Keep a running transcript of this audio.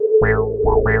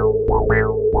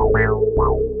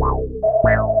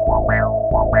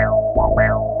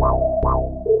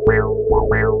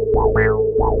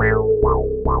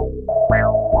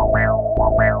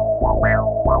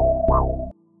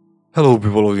Hello,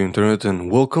 people of the internet,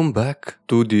 and welcome back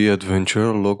to the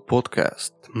Adventure Log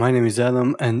podcast. My name is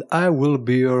Adam, and I will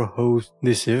be your host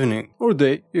this evening or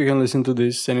day. You can listen to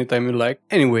this anytime you like.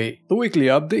 Anyway, the weekly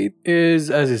update is,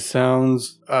 as it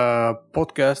sounds, a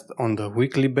podcast on the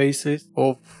weekly basis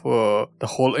of the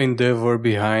whole endeavor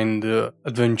behind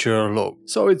Adventure Log.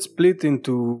 So it's split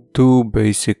into two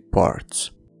basic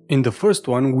parts. In the first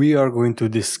one, we are going to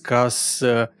discuss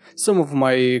some of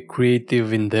my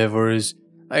creative endeavors,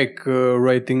 like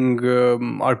writing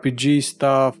RPG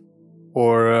stuff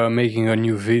or making a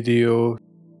new video.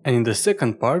 And in the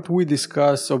second part, we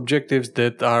discuss objectives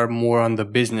that are more on the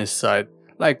business side,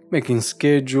 like making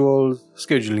schedules,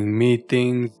 scheduling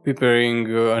meetings,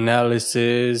 preparing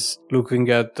analysis, looking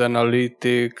at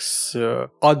analytics,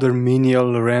 other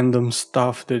menial random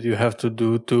stuff that you have to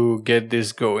do to get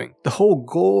this going. The whole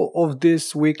goal of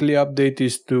this weekly update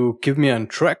is to keep me on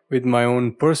track with my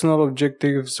own personal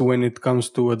objectives when it comes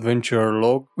to Adventure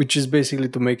Log, which is basically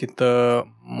to make it a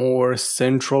more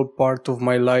central part of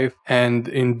my life, and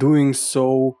in doing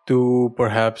so to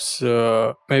perhaps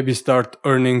maybe start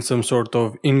earning some sort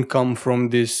of income from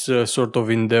this sort of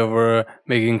endeavor,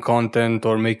 making content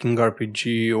or making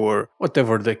RPG or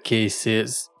whatever the case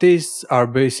is. These are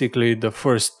basically the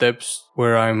first steps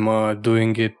where I'm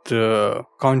doing it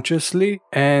consciously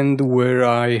and where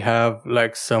I have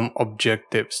like some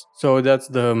objectives. So that's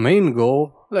the main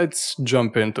goal. Let's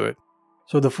jump into it.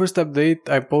 So the first update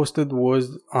I posted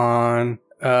was on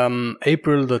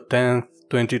April the 10th,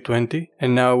 2020,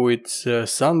 and now it's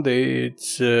Sunday,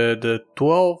 it's the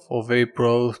 12th of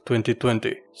April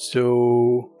 2020.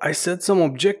 So I set some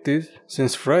objectives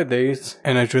since Fridays,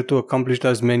 and I tried to accomplish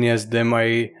as many as them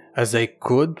as I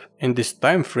could in this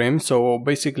time frame. So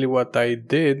basically what I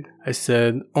did, I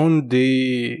said on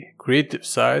the creative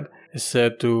side, I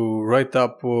said to write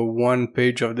up one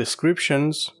page of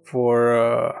descriptions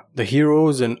for the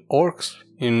heroes and orcs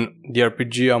in the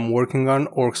RPG I'm working on,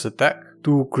 Orcs Attack,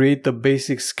 to create a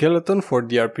basic skeleton for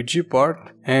the RPG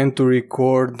part, and to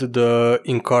record the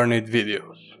incarnate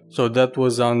videos. So that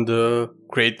was on the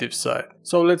creative side.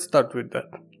 So let's start with that.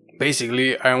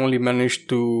 Basically, I only managed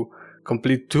to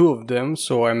complete 2 of them,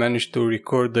 so I managed to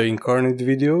record the incarnate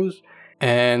videos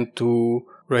and to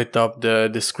write up the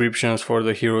descriptions for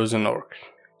the heroes and orcs.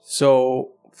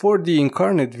 So for the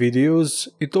incarnate videos,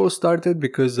 it all started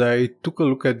because I took a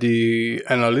look at the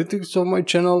analytics of my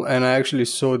channel, and I actually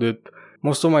saw that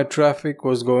most of my traffic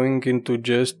was going into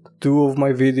just 2 of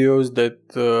my videos that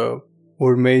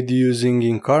were made using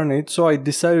incarnate. So I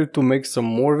decided to make some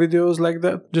more videos like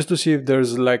that, just to see if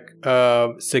there's like a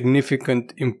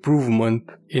significant improvement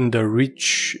in the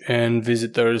reach and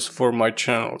visitors for my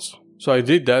channels. So I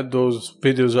did that. Those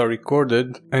videos are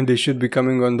recorded and they should be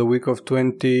coming on the week of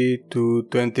 20 to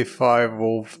 25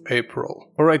 of April.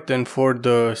 Alright, then for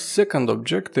the second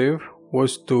objective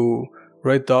was to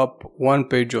write up 1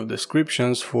 page of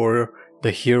descriptions for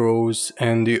the heroes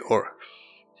and the orcs.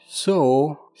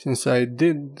 So since I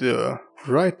did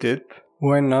write it,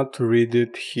 why not read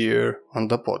it here on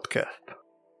the podcast?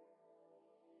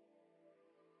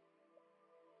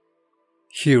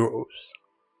 Heroes.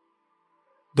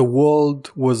 The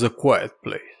world was a quiet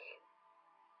place.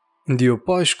 In the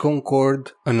Opash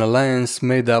Concord, an alliance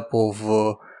made up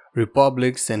of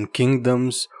republics and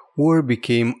kingdoms, war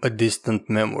became a distant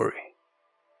memory.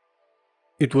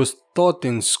 It was taught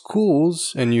in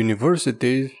schools and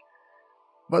universities,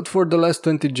 but for the last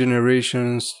 20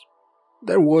 generations,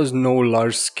 there was no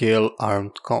large-scale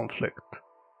armed conflict.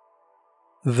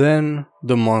 Then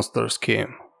the monsters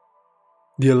came.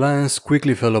 The alliance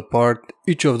quickly fell apart,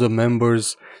 each of the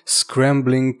members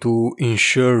scrambling to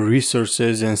ensure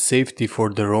resources and safety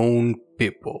for their own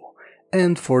people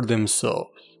and for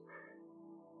themselves.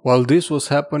 While this was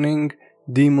happening,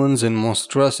 demons and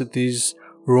monstrosities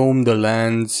roamed the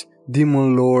lands,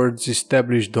 demon lords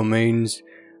established domains,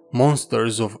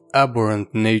 monsters of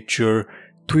abhorrent nature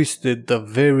twisted the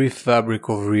very fabric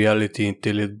of reality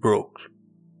until it broke.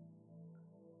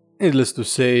 Needless to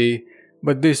say,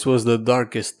 but this was the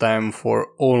darkest time for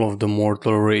all of the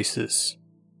mortal races.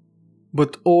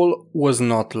 But all was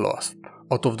not lost.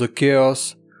 Out of the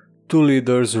chaos, 2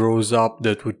 leaders rose up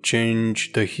that would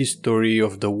change the history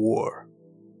of the war.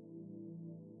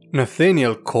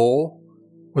 Nathaniel Cole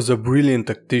was a brilliant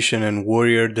tactician and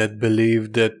warrior that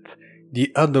believed that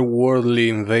the otherworldly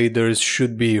invaders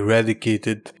should be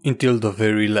eradicated until the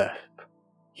very last.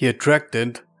 He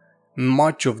attracted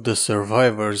much of the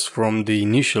survivors from the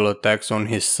initial attacks on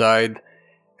his side,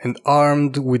 and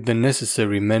armed with the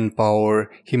necessary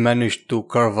manpower, he managed to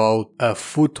carve out a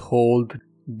foothold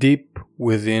deep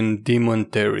within demon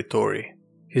territory.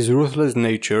 His ruthless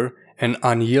nature and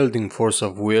unyielding force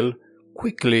of will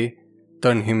quickly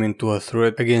turned him into a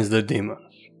threat against the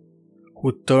demons,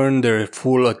 who turned their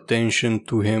full attention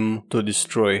to him to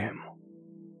destroy him.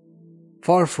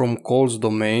 Far from Cole's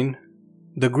domain,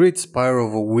 the great spire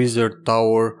of a wizard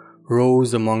tower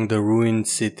rose among the ruined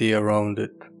city around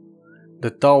it. The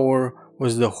tower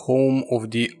was the home of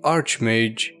the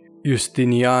Archmage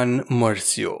Justinian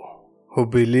Mercio, who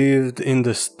believed in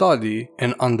the study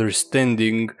and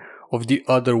understanding of the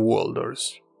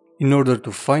Otherworlders, in order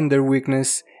to find their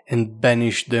weakness and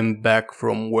banish them back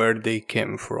from where they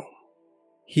came from.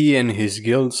 He and his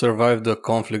guild survived the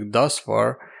conflict thus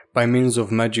far by means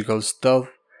of magical stealth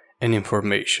and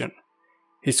information.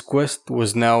 His quest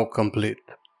was now complete,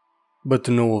 but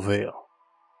to no avail.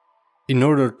 In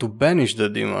order to banish the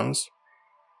demons,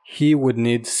 he would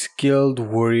need skilled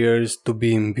warriors to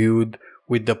be imbued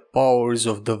with the powers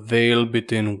of the Veil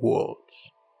Between Worlds.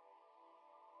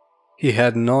 He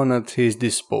had none at his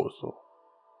disposal.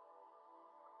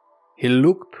 He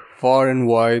looked far and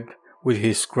wide with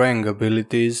his scrying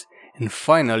abilities and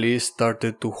finally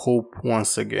started to hope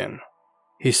once again.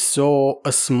 He saw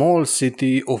a small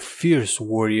city of fierce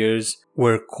warriors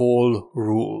where Cole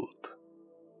ruled.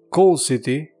 Cole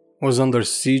City was under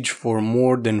siege for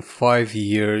more than 5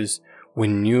 years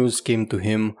when news came to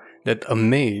him that a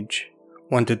mage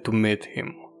wanted to meet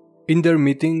him. In their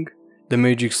meeting, the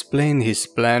mage explained his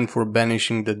plan for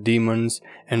banishing the demons,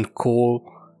 and Cole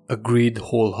agreed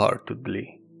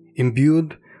wholeheartedly.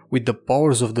 Imbued with the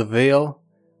powers of the Veil,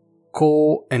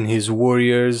 Cole and his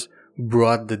warriors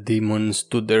brought the demons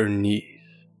to their knees.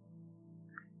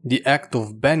 The act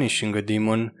of banishing a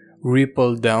demon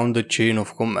rippled down the chain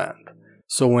of command,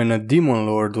 so when a demon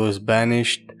lord was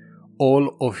banished,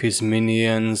 all of his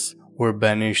minions were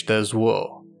banished as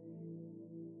well.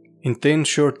 In 10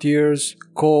 short years,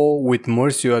 Cole, with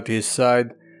Mercio at his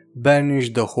side,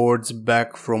 banished the hordes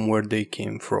back from where they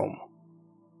came from.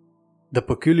 The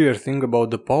peculiar thing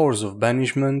about the powers of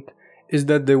banishment is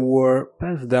that they were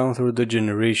passed down through the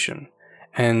generation,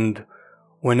 and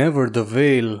whenever the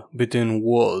Veil Between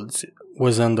Worlds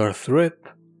was under threat,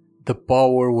 the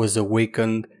power was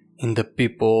awakened in the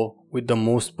people with the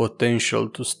most potential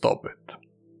to stop it.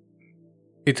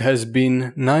 It has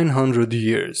been 900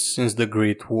 years since the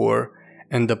Great War,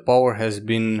 and the power has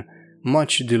been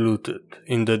much diluted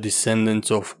in the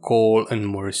descendants of Cole and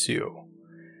Mercio.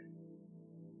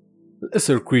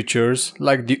 Lesser creatures,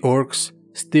 like the orcs,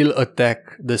 still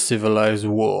attack the civilized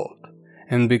world,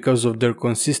 and because of their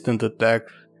consistent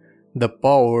attacks, the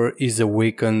power is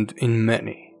awakened in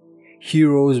many.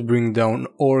 Heroes bring down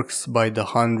orcs by the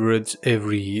hundreds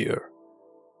every year,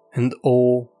 and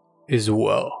all is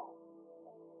well.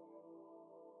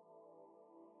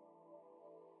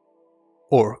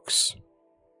 Orcs.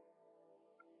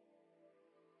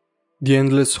 The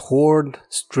endless horde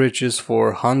stretches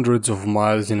for hundreds of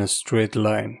miles in a straight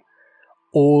line,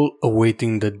 all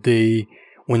awaiting the day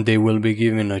when they will be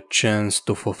given a chance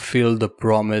to fulfill the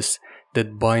promise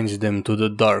that binds them to the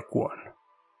Dark One.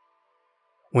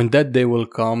 When that day will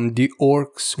come, the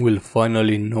orcs will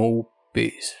finally know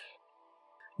peace.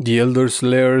 The Elder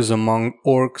Slayers among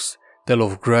orcs tell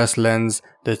of grasslands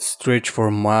that stretch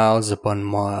for miles upon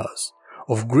miles,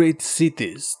 of great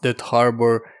cities that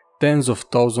harbor tens of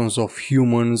thousands of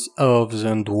humans, elves,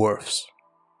 and dwarfs.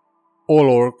 All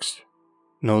orcs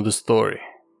know the story.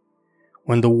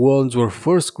 When the worlds were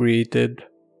first created,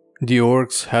 the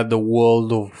orcs had a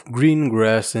world of green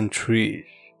grass and trees.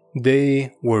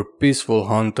 They were peaceful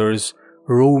hunters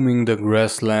roaming the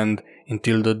grassland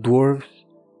until the dwarves,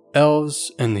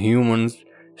 elves, and humans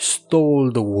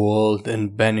stole the world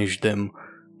and banished them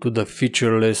to the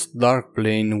featureless dark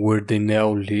plane where they now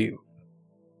live.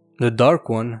 The Dark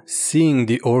One, seeing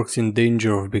the orcs in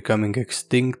danger of becoming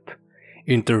extinct,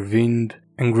 intervened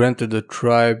and granted the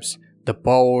tribes the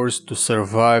powers to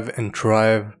survive and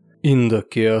thrive in the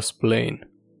Chaos Plane.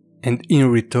 And in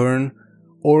return,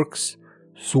 orcs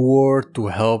swore to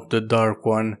help the Dark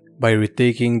One by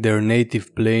retaking their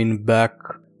native plane back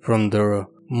from their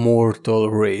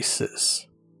mortal races.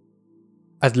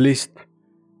 At least,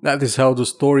 that is how the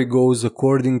story goes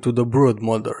according to the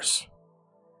Broodmothers.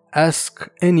 Ask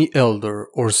any elder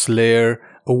or slayer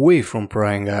away from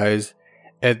prying eyes,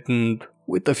 and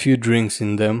with a few drinks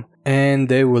in them, and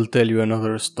they will tell you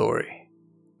another story.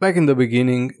 Back in the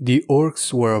beginning, the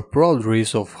orcs were a proud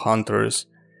race of hunters,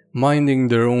 minding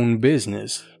their own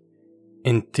business.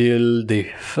 until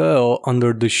they fell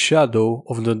under the shadow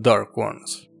of the Dark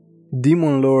Ones.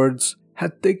 Demon Lords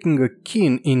had taken a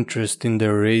keen interest in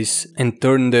their race and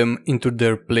turned them into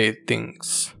their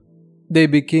playthings. They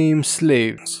became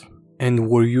slaves and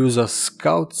were used as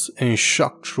scouts and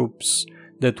shock troops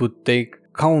that would take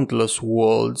countless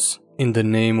worlds in the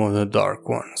name of the Dark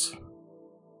Ones.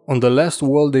 On the last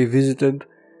world they visited,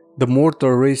 the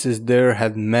mortal races there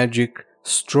had magic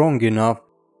strong enough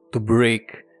to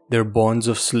break their bonds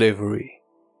of slavery.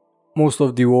 Most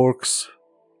of the orcs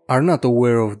are not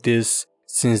aware of this,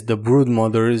 since the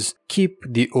broodmothers keep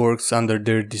the orcs under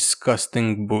their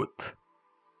disgusting boot.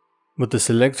 But a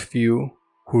select few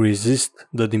who resist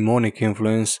the demonic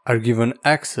influence are given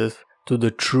access to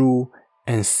the true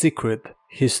and secret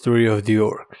history of the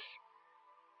orcs.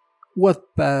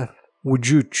 What path would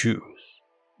you choose?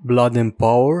 Blood and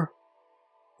power,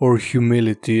 or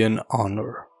humility and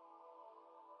honor?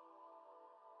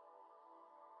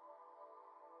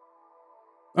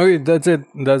 Okay, that's it.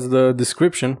 That's the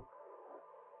description.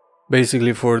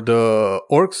 Basically for the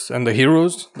orcs and the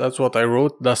heroes, that's what I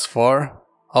wrote thus far.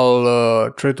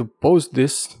 I'll try to post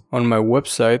this on my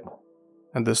website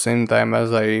at the same time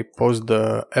as I post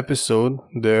the episode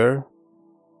there.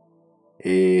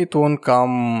 It won't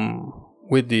come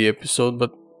with the episode,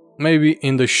 but maybe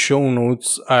in the show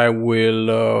notes I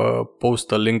will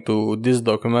post a link to this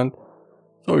document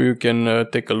so you can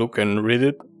take a look and read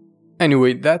it.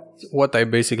 Anyway, that's what I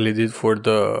basically did for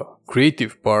the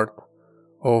creative part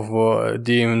of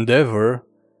the endeavor.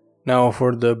 Now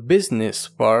for the business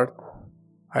part,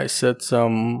 I set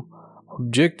some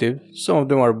objectives. Some of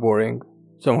them are boring,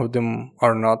 some of them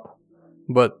are not.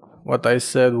 But what I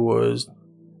said was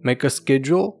make a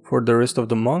schedule for the rest of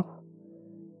the month,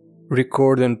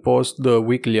 record and post the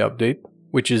weekly update,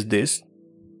 which is this.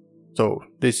 So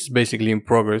this is basically in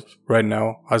progress right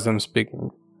now as I'm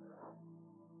speaking.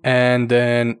 And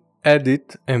then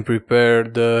edit and prepare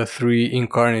the 3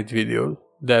 incarnate videos.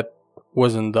 That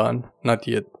wasn't done, not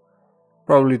yet.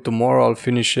 Probably tomorrow I'll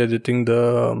finish editing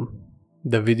the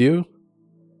video,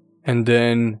 and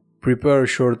then prepare a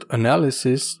short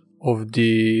analysis of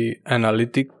the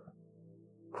analytics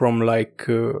from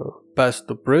past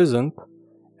to present,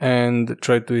 and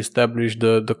try to establish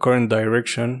the current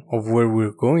direction of where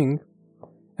we're going,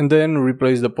 and then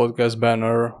replace the podcast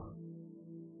banner.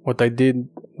 What I did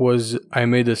was I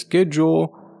made a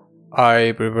schedule,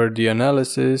 I prepared the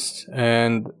analysis,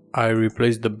 and I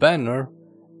replaced the banner,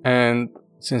 and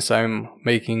since I'm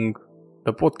making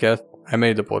the podcast, I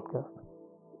made the podcast.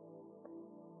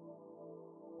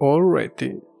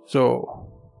 Alrighty, so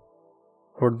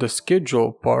for the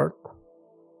schedule part,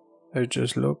 let's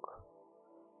just look.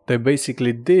 What I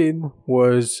basically did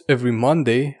was every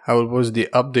Monday I will post the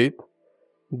update,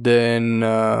 then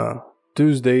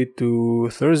Tuesday to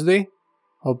Thursday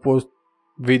I'll post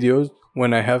videos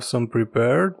when I have some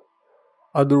prepared.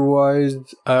 Otherwise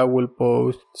I will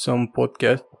post some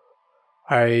podcasts.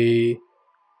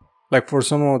 Like for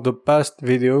some of the past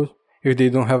videos, if they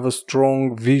don't have a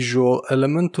strong visual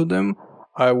element to them,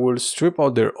 I will strip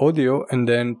out their audio and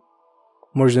then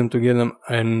merge them together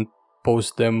and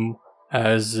post them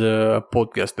as a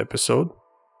podcast episode.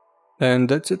 And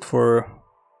that's it for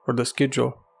the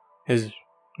schedule. It's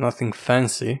nothing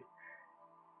fancy.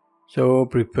 So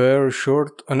prepare a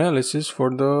short analysis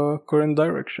for the current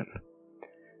direction.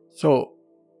 So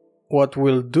what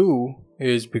we'll do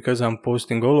is, because I'm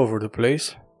posting all over the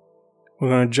place, we're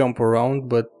gonna jump around,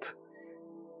 but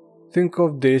think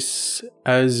of this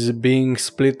as being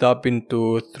split up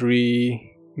into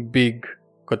 3 big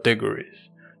categories.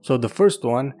 So the first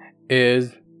one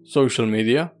is social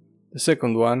media. The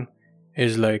second one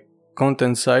is like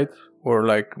content sites, or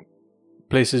like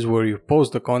places where you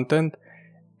post the content.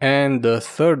 And the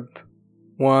third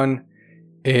one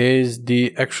is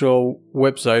the actual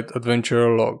website,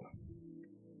 Adventurer Log.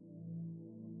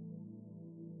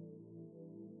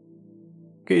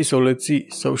 Okay, so let's see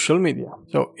social media.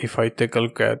 So if I take a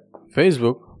look at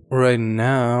Facebook, right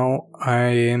now I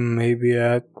am maybe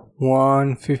at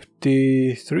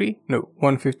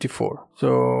 154.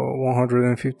 So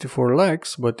 154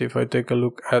 likes. But if I take a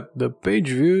look at the page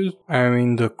views, I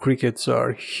mean the crickets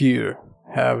are here.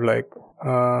 Have like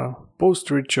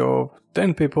post reach of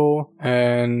 10 people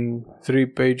and 3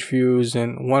 page views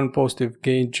and 1 post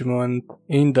engagement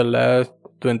in the last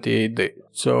 28 days.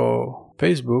 So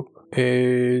Facebook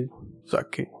is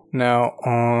sucky. Now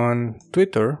on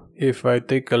Twitter, if I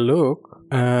take a look,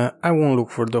 I won't look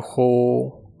for the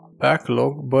whole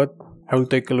backlog, but I will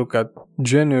take a look at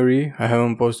January. I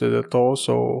haven't posted at all,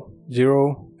 so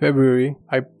 0. February,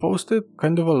 I posted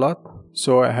kind of a lot,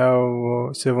 So I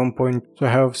have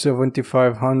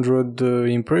 7,500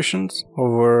 impressions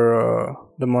over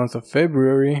the month of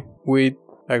February, with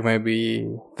like maybe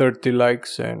 30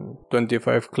 likes and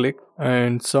 25 clicks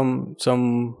and some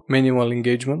minimal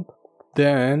engagement.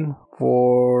 Then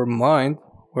for Mind,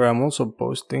 where I'm also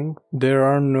posting, there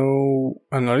are no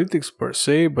analytics per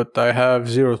se, but I have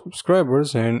 0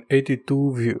 subscribers and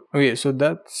 82 views. Okay, so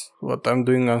that's what I'm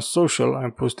doing on social.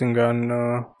 I'm posting on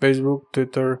Facebook,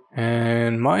 Twitter,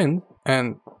 and Mind.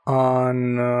 And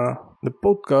on the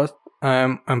podcast,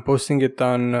 I'm posting it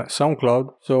on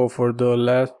SoundCloud. So for the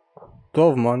last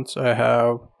 12 months, I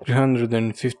have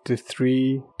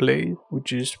 353 plays,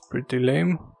 which is pretty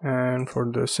lame. And for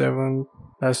the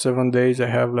last 7 days, I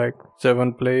have like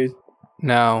 7 plays.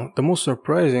 Now, the most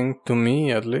surprising to me,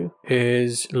 at least,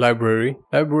 is LBRY.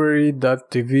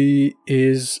 LBRY.tv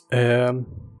is a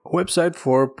website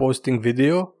for posting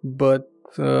video, but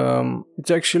it's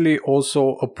actually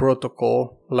also a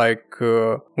protocol. Like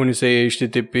when you say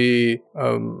HTTP,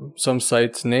 some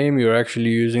site's name, you're actually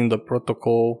using the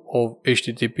protocol of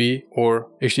HTTP or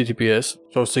HTTPS,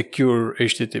 so secure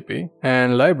HTTP.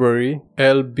 And LBRY,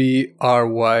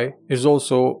 LBRY, is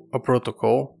also a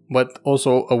protocol, but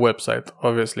also a website,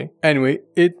 obviously. Anyway,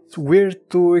 it's weird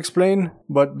to explain,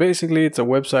 but basically it's a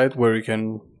website where you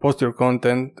can post your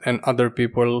content and other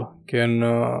people can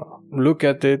look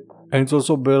at it. And it's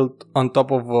also built on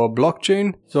top of a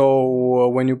blockchain. So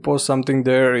when you post something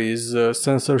there is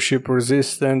censorship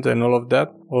resistant and all of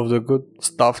that. All of the good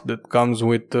stuff that comes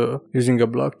with using a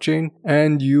blockchain.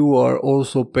 And you are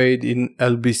also paid in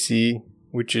LBC,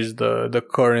 which is the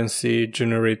currency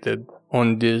generated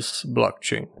on this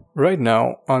blockchain. Right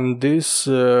now on this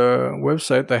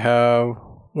website I have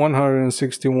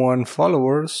 161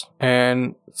 followers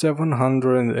and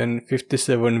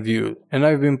 757 views, and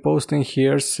I've been posting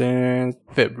here since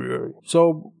February.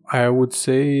 So I would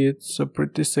say it's a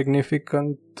pretty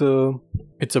significant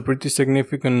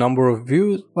number of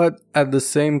views, but at the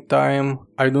same time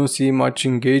I don't see much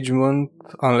engagement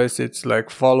unless it's like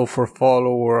follow for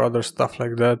follow or other stuff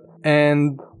like that.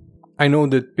 And I know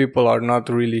that people are not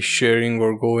really sharing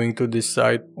or going to this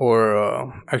site or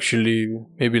actually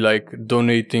maybe like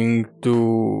donating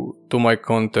to my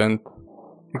content,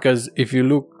 because if you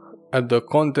look at the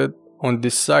content on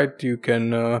this site, you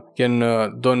can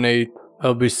donate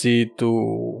LBC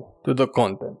to the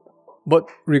content.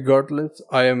 But regardless,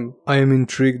 I am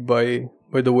intrigued by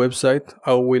the website.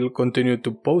 I will continue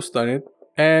to post on it.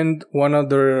 And one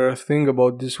other thing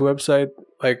about this website,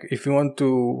 like if you want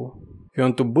to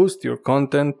boost your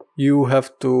content, you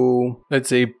have to, let's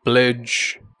say,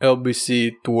 pledge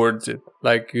LBC towards it.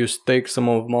 Like you stake some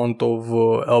amount of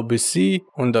LBC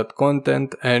on that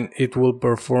content and it will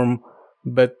perform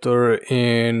better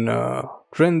in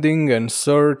trending and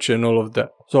search and all of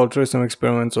that. So I'll try some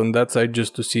experiments on that side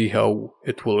just to see how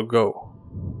it will go.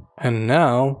 And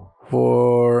now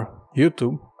for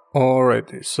YouTube.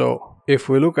 Alrighty, so if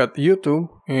we look at YouTube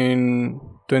in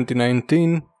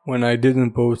 2019, when I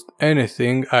didn't post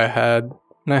anything, I had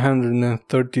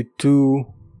 932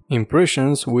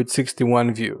 impressions with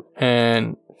 61 views.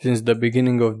 And since the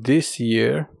beginning of this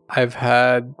year, I've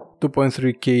had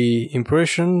 2.3k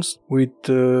impressions with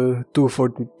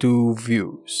 242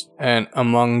 views. And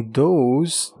among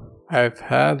those, I've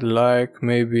had like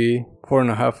maybe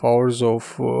 4.5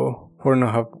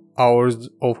 hours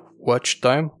of watch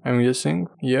time, I'm guessing.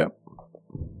 Yeah.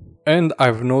 And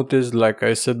I've noticed, like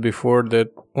I said before,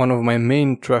 that one of my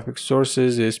main traffic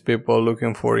sources is people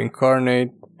looking for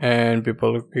Incarnate and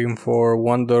people looking for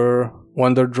Wonder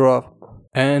Drop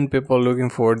and people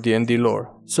looking for D&D lore.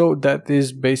 So that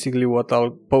is basically what I'll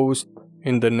post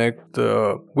in the next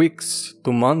weeks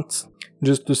to months,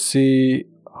 just to see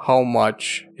how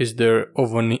much is there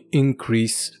of an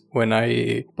increase when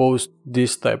I post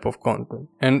this type of content.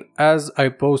 And as I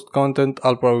post content,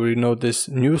 I'll probably notice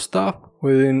new stuff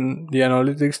within the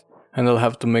analytics and I'll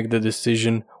have to make the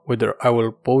decision whether I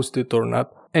will post it or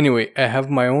not. Anyway, I have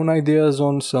my own ideas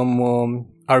on some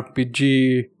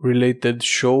RPG related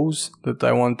shows that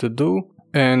I want to do,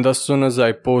 and as soon as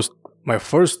I post my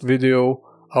first video,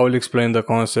 I will explain the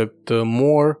concept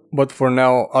more, but for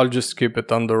now I'll just keep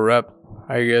it under wrap,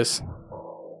 I guess.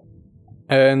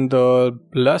 And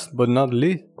last but not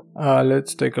least,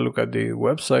 let's take a look at the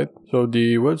website. So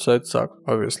the website sucks,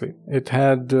 obviously. It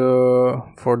had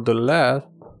for the last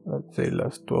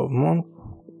 12 months.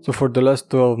 So for the last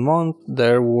 12 months,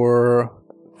 there were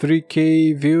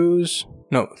 3k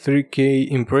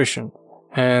impressions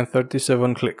and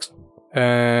 37 clicks.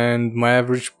 And my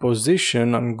average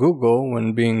position on Google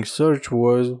when being searched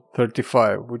was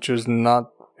 35, which is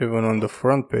not even on the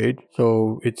front page.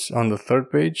 So it's on the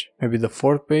third page, maybe the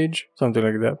fourth page, something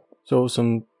like that. So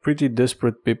some pretty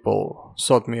desperate people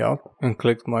sought me out and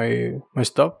clicked my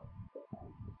stuff.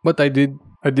 But I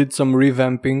did some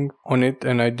revamping on it,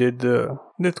 and I did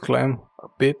climb a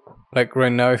bit. Like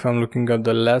right now, if I'm looking at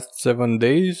the last 7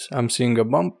 days, I'm seeing a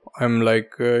bump. I'm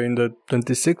like in the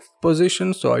 26th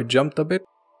position, so I jumped a bit.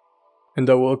 And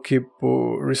I will keep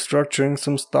restructuring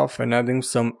some stuff and adding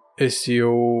some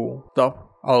SEO stuff.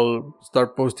 I'll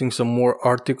start posting some more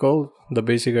articles. The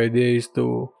basic idea is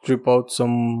to strip out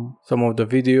some of the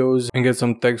videos and get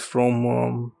some text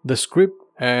from the script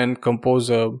and compose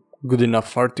a good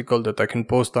enough article that I can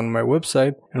post on my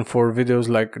website. And for videos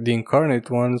like the incarnate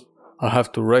ones, I'll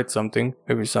have to write something,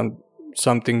 maybe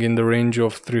something in the range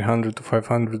of 300 to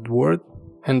 500 words,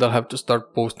 and I'll have to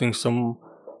start posting some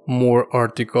more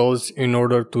articles in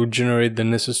order to generate the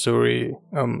necessary,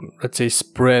 let's say,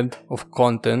 spread of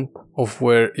content, of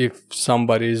where if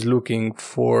somebody is looking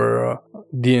for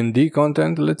D&D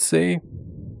content, let's say,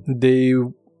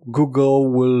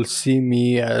 Google will see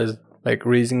me as like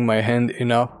raising my hand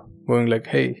enough, going like,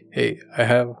 hey, I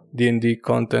have D&D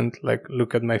content, like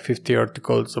look at my 50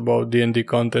 articles about D&D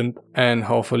content, and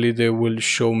hopefully they will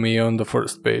show me on the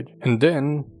first page. And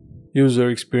then user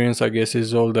experience, I guess,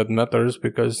 is all that matters,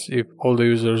 because if all the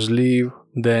users leave,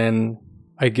 then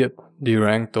I get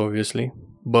deranked, obviously.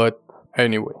 But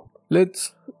anyway,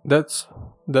 that's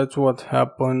what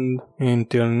happened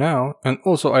until now. And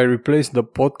also I replaced the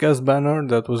podcast banner.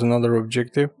 That was another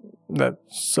objective.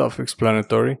 That's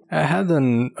self-explanatory. I had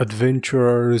an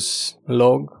adventurer's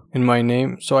log in my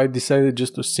name, so I decided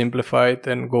just to simplify it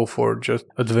and go for just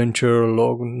adventurer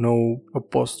log, no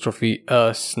apostrophe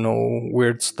s, no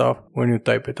weird stuff when you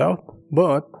type it out.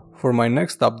 But for my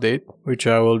next update, which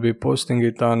I will be posting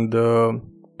it on the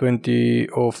 20th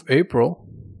of April,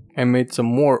 I made some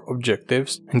more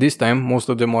objectives, and this time most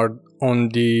of them are on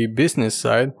the business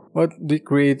side, but the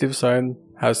creative side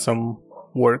has some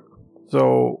work.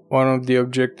 So one of the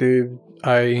objectives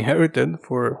I inherited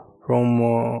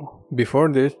from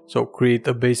before this, so create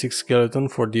a basic skeleton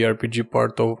for the RPG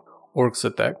part of Orcs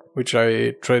Attack, which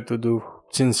I tried to do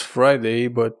since Friday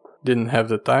but didn't have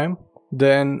the time.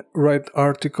 Then write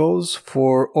articles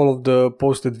for all of the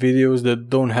posted videos that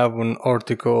don't have an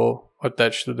article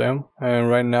attached to them, and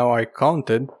right now I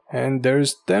counted and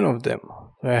there's 10 of them.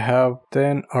 I have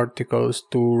 10 articles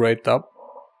to write up.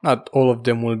 Not all of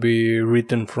them will be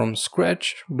written from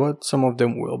scratch, but some of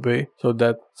them will be, so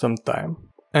that's some time.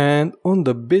 And on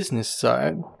the business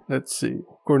side, let's see,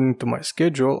 according to my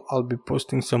schedule, I'll be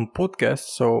posting some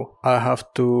podcasts, so I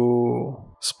have to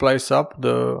splice up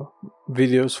the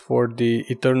videos for the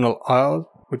Eternal Isle,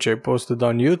 which I posted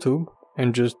on YouTube,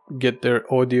 and just get their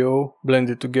audio, blend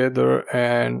it together,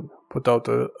 and put out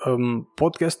a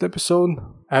podcast episode.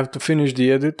 I have to finish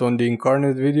the edit on the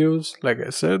incarnate videos, like I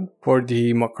said. For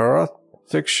the Makarath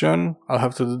section, I'll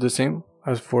have to do the same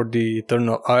as for the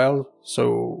Eternal Isle.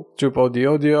 So strip out the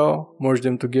audio, merge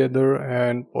them together,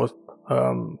 and post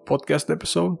podcast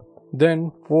episode.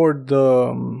 Then for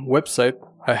the website,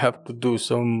 I have to do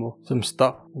some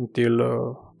stuff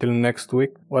until next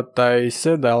week. What I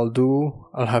said I'll do,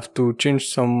 I have to change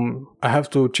some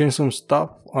stuff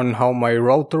on how my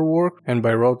router works, and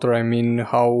by router I mean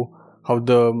how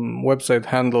the website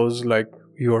handles like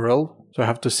URL. So I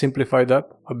have to simplify that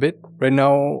a bit. Right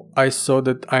now I saw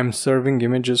that I'm serving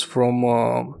images from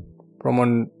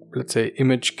an, let's say,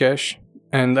 image cache,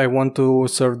 and I want to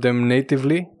serve them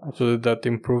natively so that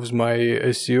improves my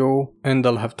SEO, and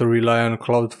I'll have to rely on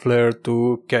Cloudflare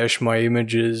to cache my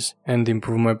images and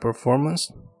improve my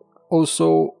performance.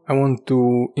 Also, I want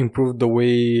to improve the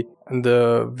way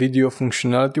the video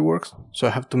functionality works, so I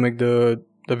have to make the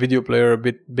video player a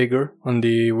bit bigger on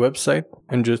the website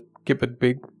and just keep it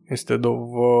big instead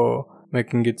of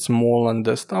making it small on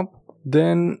desktop.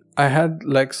 Then I had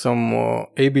like some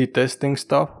A/B testing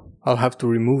stuff. I'll have to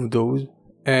remove those,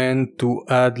 and to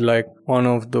add like one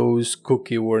of those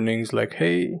cookie warnings, like,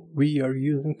 hey, we are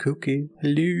using cookies.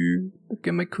 Hello, look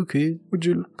at my cookies. Would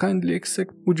you kindly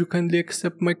accept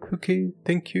my cookie?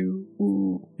 Thank you.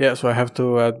 Ooh. Yeah, so I have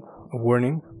to add a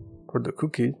warning for the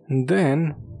cookies. And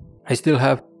then I still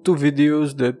have 2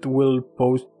 videos that will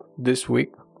post this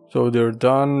week. So they're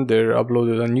done, they're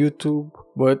uploaded on YouTube,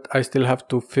 but I still have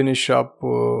to finish up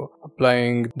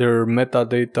applying their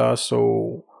metadata,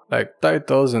 so like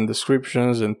titles and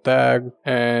descriptions and tags,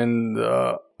 and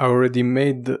I already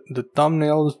made the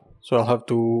thumbnails, so I'll have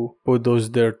to put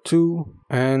those there too,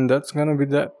 and that's gonna be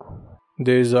that.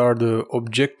 These are the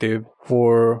objectives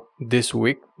for this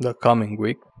week, the coming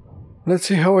week. Let's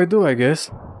see how I do, I guess.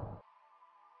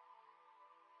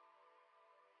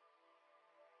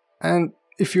 And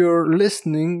if you're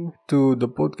listening to the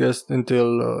podcast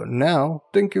until now,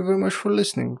 thank you very much for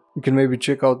listening. You can maybe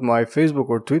check out my Facebook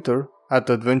or Twitter at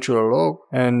AdventureLog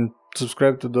and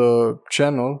subscribe to the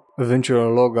channel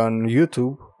AdventureLog on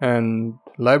YouTube and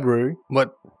Library.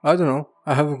 But I don't know,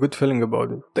 I have a good feeling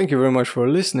about it. Thank you very much for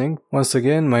listening. Once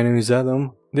again, my name is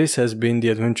Adam. This has been the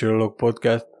AdventureLog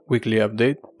Podcast Weekly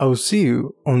Update. I will see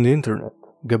you on the internet.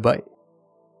 Goodbye.